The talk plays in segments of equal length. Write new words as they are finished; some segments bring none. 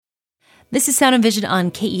This is Sound and Vision on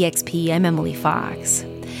KEXP. I'm Emily Fox.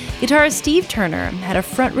 Guitarist Steve Turner had a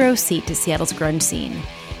front row seat to Seattle's grunge scene.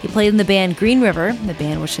 He played in the band Green River, the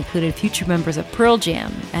band which included future members of Pearl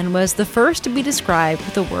Jam, and was the first to be described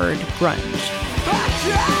with the word grunge.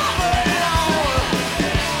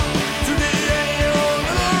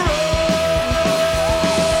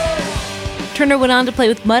 Turner went on to play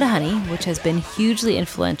with Mudhoney, which has been hugely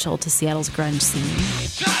influential to Seattle's grunge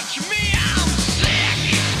scene.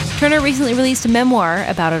 Turner recently released a memoir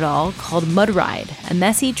about it all called Mud Ride, a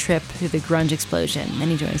messy trip through the grunge explosion.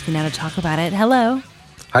 And he joins me now to talk about it. Hello.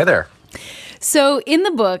 Hi there. So in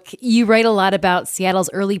the book, you write a lot about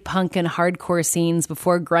Seattle's early punk and hardcore scenes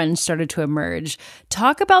before grunge started to emerge.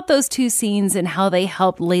 Talk about those two scenes and how they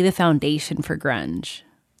helped lay the foundation for grunge.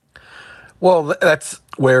 Well, that's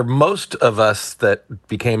where most of us that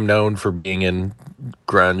became known for being in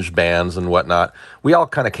grunge bands and whatnot, we all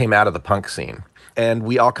kind of came out of the punk scene. And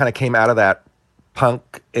we all kind of came out of that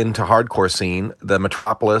punk into hardcore scene. The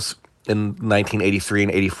Metropolis in 1983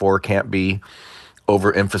 and 84 can't be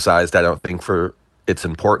overemphasized, I don't think, for its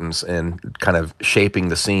importance in kind of shaping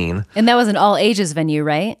the scene. And that was an all-ages venue,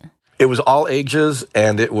 right? It was all ages,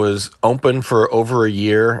 and it was open for over a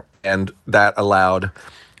year, and that allowed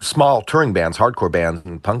small touring bands, hardcore bands,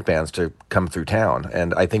 and punk bands to come through town.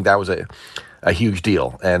 And I think that was a huge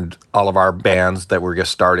deal. And all of our bands that were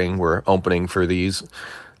just starting were opening for these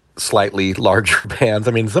slightly larger bands.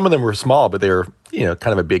 I mean, some of them were small, but they were, kind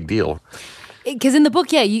of a big deal. Because in the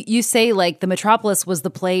book, you say like the Metropolis was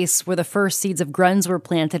the place where the first seeds of grunge were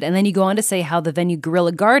planted. And then you go on to say how the venue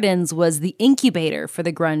Guerrilla Gardens was the incubator for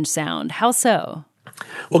the grunge sound. How so?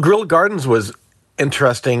 Well, Guerrilla Gardens was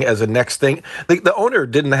interesting as a next thing. The owner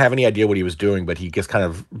didn't have any idea what he was doing, but he just kind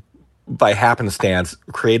of, by happenstance,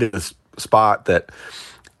 created this spot that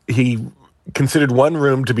he considered one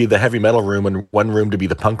room to be the heavy metal room and one room to be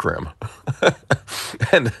the punk room.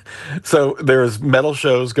 And so there's metal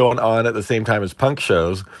shows going on at the same time as punk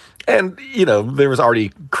shows. And, there was already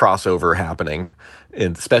crossover happening,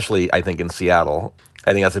 especially, I think, in Seattle.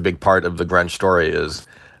 I think that's a big part of the grunge story is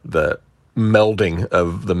the melding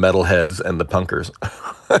of the metalheads and the punkers.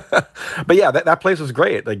 But yeah, that place was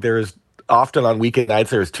great. Like there was often on weekend nights,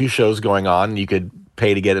 there was two shows going on. You could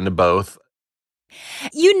pay to get into both.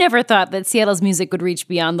 You never thought that Seattle's music would reach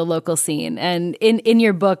beyond the local scene. And in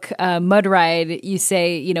your book, Mud Ride, you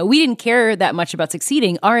say, we didn't care that much about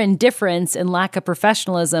succeeding. Our indifference and lack of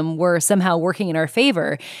professionalism were somehow working in our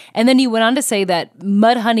favor. And then you went on to say that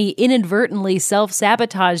Mudhoney inadvertently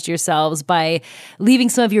self-sabotaged yourselves by leaving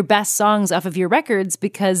some of your best songs off of your records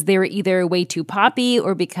because they were either way too poppy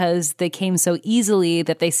or because they came so easily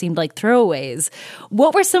that they seemed like throwaways.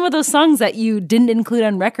 What were some of those songs that you didn't include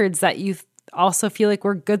on records that you also feel like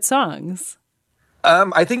were good songs?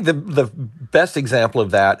 I think the best example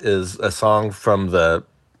of that is a song from the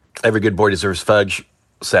Every Good Boy Deserves Fudge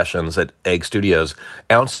sessions at Egg Studios,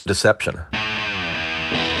 Ounce Deception.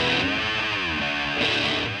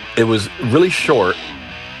 It was really short,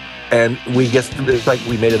 and it's like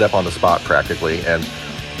we made it up on the spot practically. And,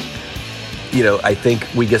 I think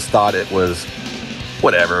we just thought it was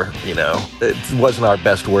whatever, it wasn't our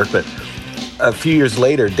best work. But a few years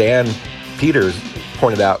later, Dan Peters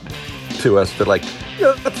pointed out to us that,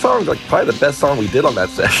 that song's probably the best song we did on that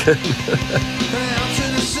session.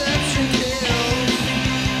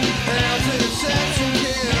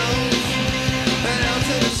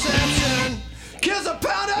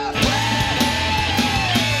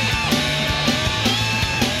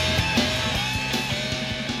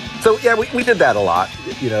 So yeah, we did that a lot.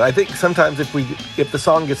 I think sometimes if the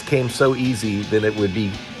song just came so easy, then it would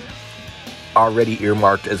be already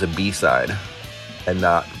earmarked as a B-side and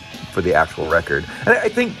not for the actual record. And I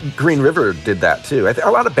think Green River did that too.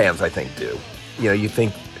 A lot of bands, I think, do. You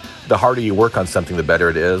think the harder you work on something, the better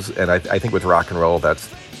it is. And I think with rock and roll,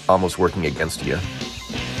 that's almost working against you.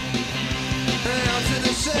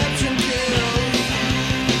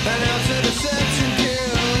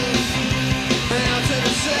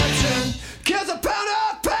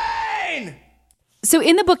 So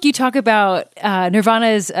in the book, you talk about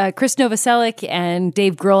Nirvana's Chris Novoselic and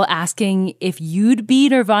Dave Grohl asking if you'd be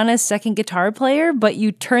Nirvana's second guitar player, but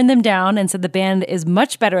you turned them down and said the band is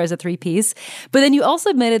much better as a three-piece. But then you also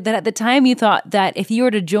admitted that at the time you thought that if you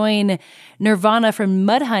were to join Nirvana from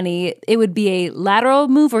Mudhoney, it would be a lateral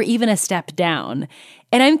move or even a step down.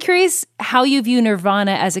 And I'm curious how you view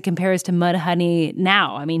Nirvana as it compares to Mudhoney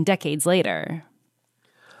now, decades later.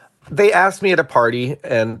 They asked me at a party,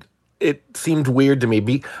 and it seemed weird to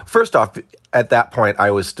me. First off, at that point,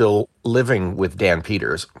 I was still living with Dan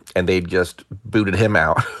Peters, and they'd just booted him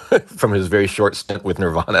out from his very short stint with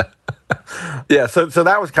Nirvana. Yeah, so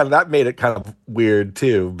that made it kind of weird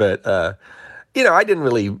too. But I didn't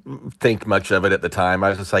really think much of it at the time. I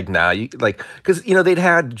was just like, nah, because they'd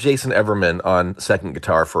had Jason Everman on second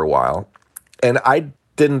guitar for a while, and I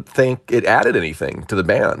didn't think it added anything to the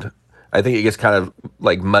band. I think it just kind of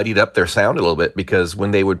like muddied up their sound a little bit, because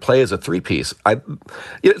when they would play as a three-piece,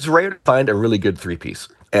 it's rare to find a really good three-piece.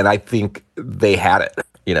 And I think they had it,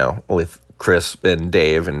 with Chris and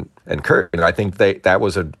Dave and Kurt. I think that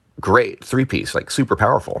was a great three-piece, like super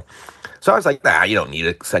powerful. So I was like, nah, you don't need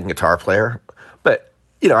a second guitar player. But,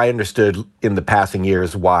 I understood in the passing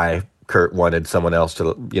years why Kurt wanted someone else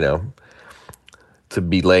to, to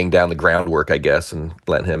be laying down the groundwork, I guess, and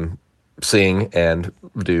let him sing and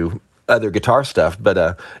do other guitar stuff. But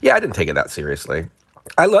I didn't take it that seriously.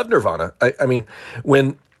 I love Nirvana. I mean,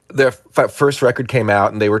 when their first record came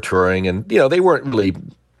out and they were touring, and they weren't really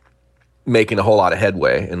making a whole lot of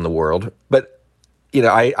headway in the world. But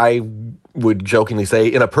I would jokingly say,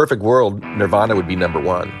 in a perfect world, Nirvana would be number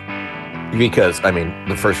one, because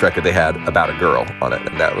the first record they had about a girl on it,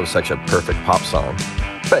 and that was such a perfect pop song.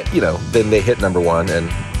 But then they hit number one,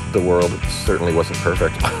 and the world certainly wasn't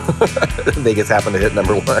perfect. They just happened to hit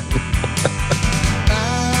number one.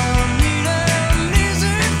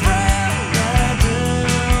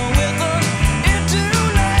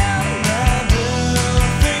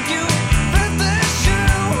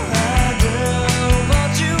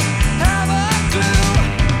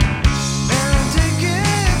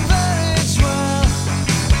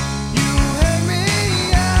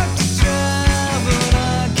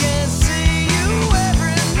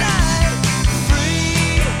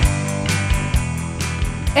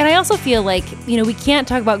 And I also feel like, we can't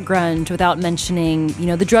talk about grunge without mentioning,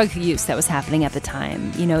 the drug use that was happening at the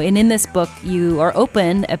time. And in this book, you are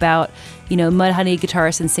open about, Mudhoney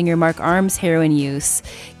guitarist and singer Mark Arm's heroin use.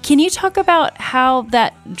 Can you talk about how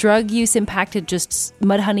that drug use impacted just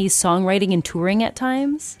Mudhoney's songwriting and touring at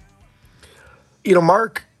times?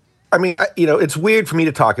 Mark, it's weird for me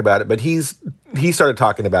to talk about it, but he started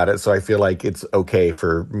talking about it, so I feel like it's okay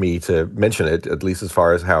for me to mention it, at least as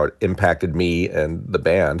far as how it impacted me and the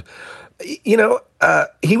band.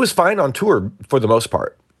 He was fine on tour for the most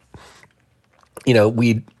part.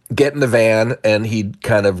 We'd get in the van and he'd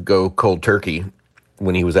kind of go cold turkey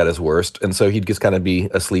when he was at his worst, and so he'd just kind of be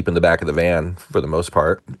asleep in the back of the van for the most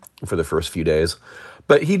part for the first few days.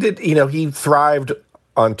 But he did, he thrived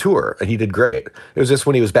on tour, and he did great. It was just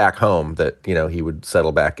when he was back home that, he would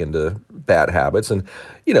settle back into bad habits. And,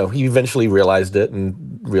 he eventually realized it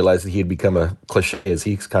and realized that he had become a cliche, as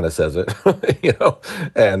he kind of says it,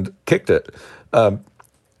 and kicked it.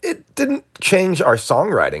 It didn't change our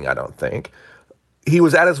songwriting, I don't think. He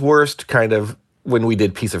was at his worst kind of when we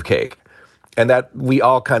did Piece of Cake, and that we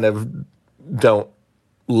all kind of don't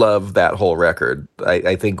love that whole record.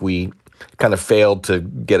 I think we kind of failed to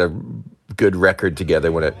get a good record together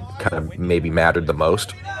when it kind of maybe mattered the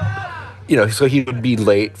most. So he would be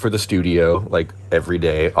late for the studio, like every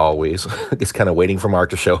day, always, just kind of waiting for Mark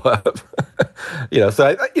to show up.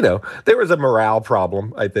 So there was a morale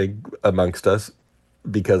problem, I think, amongst us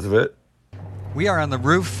because of it. We are on the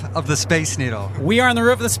roof of the Space Needle. We are on the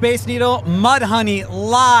roof of the Space Needle. Mudhoney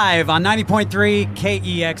live on 90.3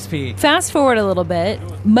 KEXP. Fast forward a little bit.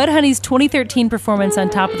 Mudhoney's 2013 performance on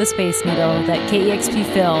Top of the Space Needle that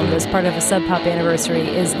KEXP filmed as part of a Sub Pop anniversary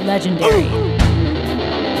is legendary.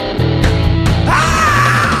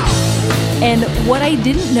 And what I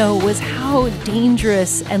didn't know was how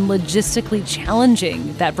dangerous and logistically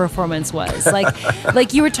challenging that performance was.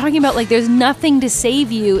 Like you were talking about, like, there's nothing to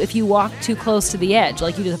save you if you walk too close to the edge.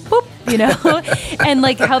 Like, you just boop, and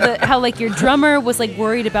like how like your drummer was like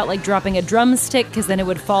worried about like dropping a drumstick because then it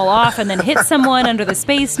would fall off and then hit someone under the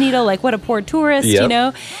Space Needle. Like, what a poor tourist,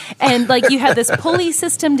 Yep. And like you had this pulley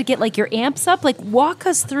system to get like your amps up. Like, walk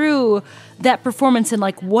us through that performance and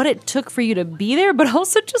like what it took for you to be there, but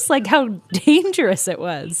also just like how dangerous it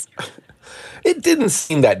was. It didn't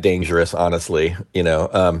seem that dangerous, honestly.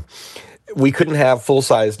 We couldn't have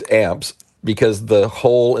full-sized amps because the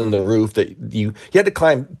hole in the roof that you had to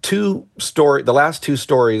climb the last two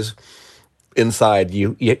stories inside.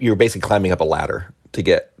 You're basically climbing up a ladder to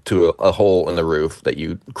get to a hole in the roof that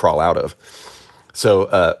you crawl out of.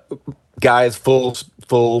 So, guys,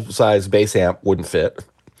 full-size bass amp wouldn't fit.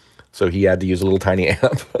 So he had to use a little tiny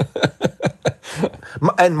amp.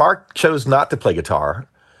 And Mark chose not to play guitar.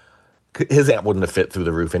 His amp wouldn't have fit through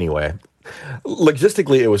the roof anyway.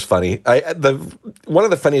 Logistically, it was funny. One of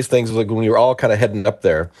the funniest things was like when we were all kind of heading up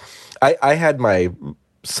there, I had my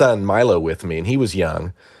son Milo with me, and he was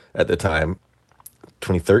young at the time,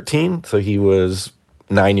 2013, so he was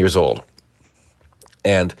 9 years old.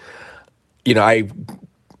 And, I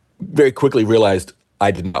very quickly realized I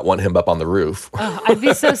did not want him up on the roof. Oh, I'd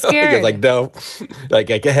be so scared. No,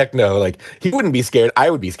 heck no. Like, he wouldn't be scared. I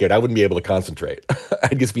would be scared. I wouldn't be able to concentrate.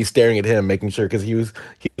 I'd just be staring at him, making sure, because he was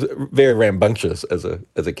very rambunctious as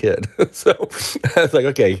a kid. So I was like,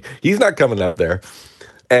 okay, he's not coming up there.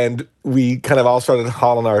 And we kind of all started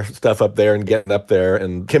hauling our stuff up there and getting up there.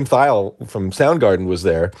 And Kim Thiel from Soundgarden was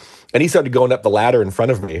there. And he started going up the ladder in front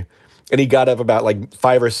of me. And he got up about like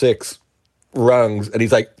 5 or 6 rungs, and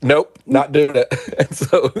he's like, nope, not doing it. And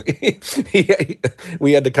so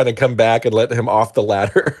we had to kind of come back and let him off the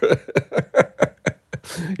ladder.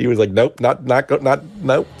 He was like, nope, not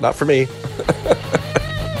for me.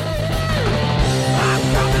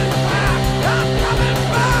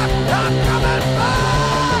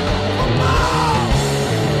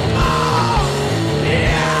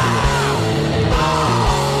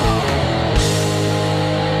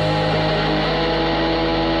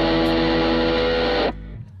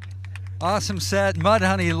 Awesome set.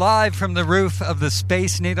 Mudhoney live from the roof of the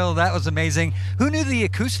Space Needle. That was amazing. Who knew the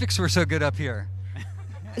acoustics were so good up here?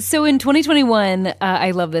 So in 2021,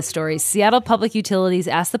 I love this story. Seattle Public Utilities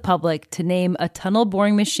asked the public to name a tunnel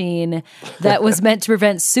boring machine that was meant to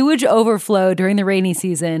prevent sewage overflow during the rainy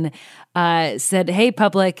season. Said, hey,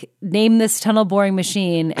 public, name this tunnel boring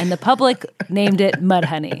machine. And the public named it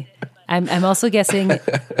Mudhoney. I'm also guessing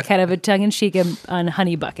kind of a tongue-in-cheek on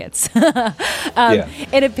honey buckets. Yeah.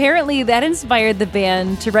 And apparently that inspired the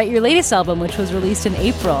band to write your latest album, which was released in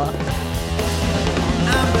April. I'm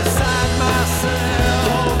beside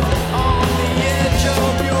myself on the edge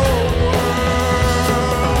of your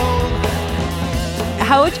world.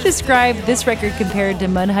 How would you describe this record compared to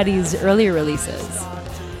Mudhoney's earlier releases?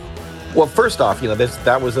 Well, first off,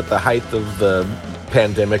 that was at the height of the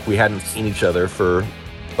pandemic. We hadn't seen each other for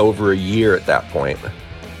over a year at that point.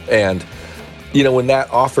 And, when that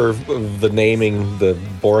offer of the naming the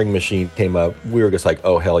boring machine came up, we were just like,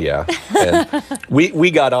 oh, hell yeah. And we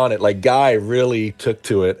got on it. Like, Guy really took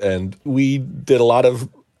to it. And we did a lot of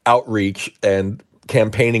outreach and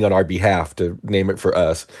campaigning on our behalf to name it for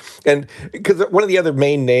us. And because one of the other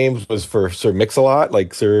main names was for Sir Mix-a-Lot,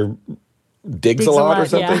 like Sir Diggs-a-Lot or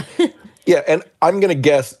something. Yeah. Yeah, and I'm going to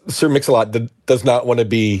guess Sir Mix-a-Lot does not want to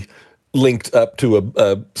be linked up to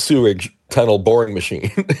a sewage tunnel boring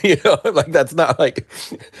machine. That's not like,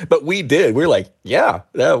 but we did. We're like,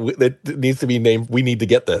 it needs to be named. We need to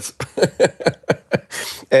get this.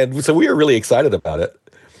 And so we were really excited about it.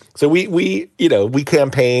 So we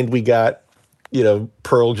campaigned, we got,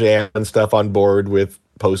 Pearl Jam and stuff on board with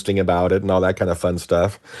posting about it and all that kind of fun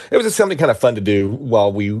stuff. It was just something kind of fun to do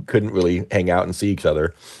while we couldn't really hang out and see each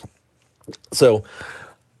other. So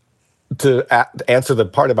to answer the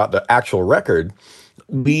part about the actual record,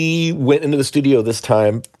 we went into the studio this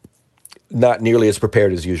time not nearly as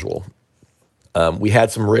prepared as usual. We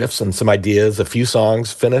had some riffs and some ideas, a few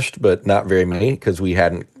songs finished, but not very many because we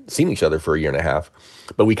hadn't seen each other for a year and a half.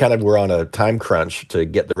 But we kind of were on a time crunch to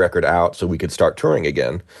get the record out so we could start touring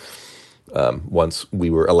again once we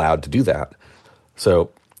were allowed to do that.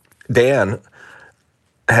 So Dan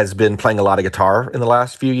has been playing a lot of guitar in the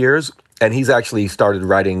last few years, and he's actually started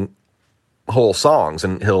writing whole songs,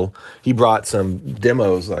 and he brought some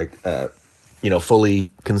demos, like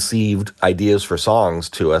fully conceived ideas for songs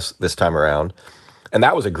to us this time around, and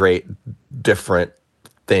that was a great different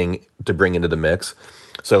thing to bring into the mix.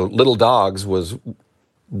 So Little Dogs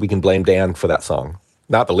we can blame Dan for that song,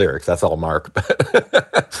 not the lyrics, that's all Mark.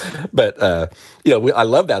 But I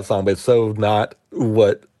love that song, but it's so not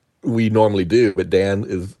what we normally do. But Dan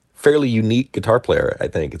is fairly unique guitar player, I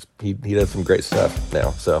think. He does some great stuff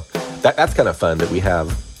now, so that's kind of fun that we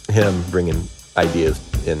have him bringing ideas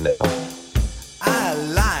in now. I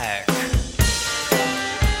like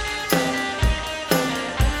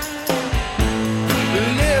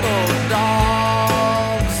little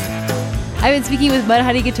dogs. I've been speaking with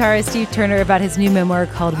Mudhoney guitarist Steve Turner about his new memoir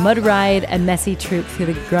called Mud Ride, A Messy Troop Through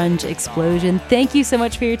the Grunge Explosion. Thank you so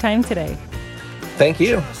much for your time today. Thank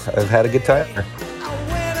you. I've had a good time. I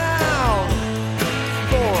went out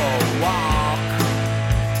for a walk.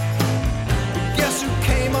 Guess who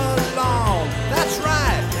came along? That's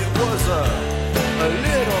right, it was a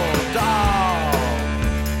little dog.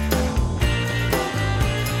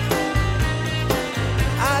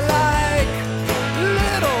 I like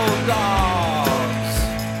little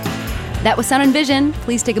dogs. That was Sound and Vision.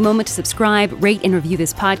 Please take a moment to subscribe, rate, and review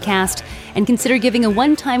this podcast, and consider giving a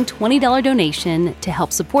one-time $20 donation to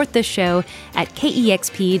help support this show at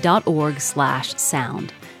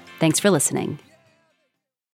kexp.org/sound. Thanks for listening.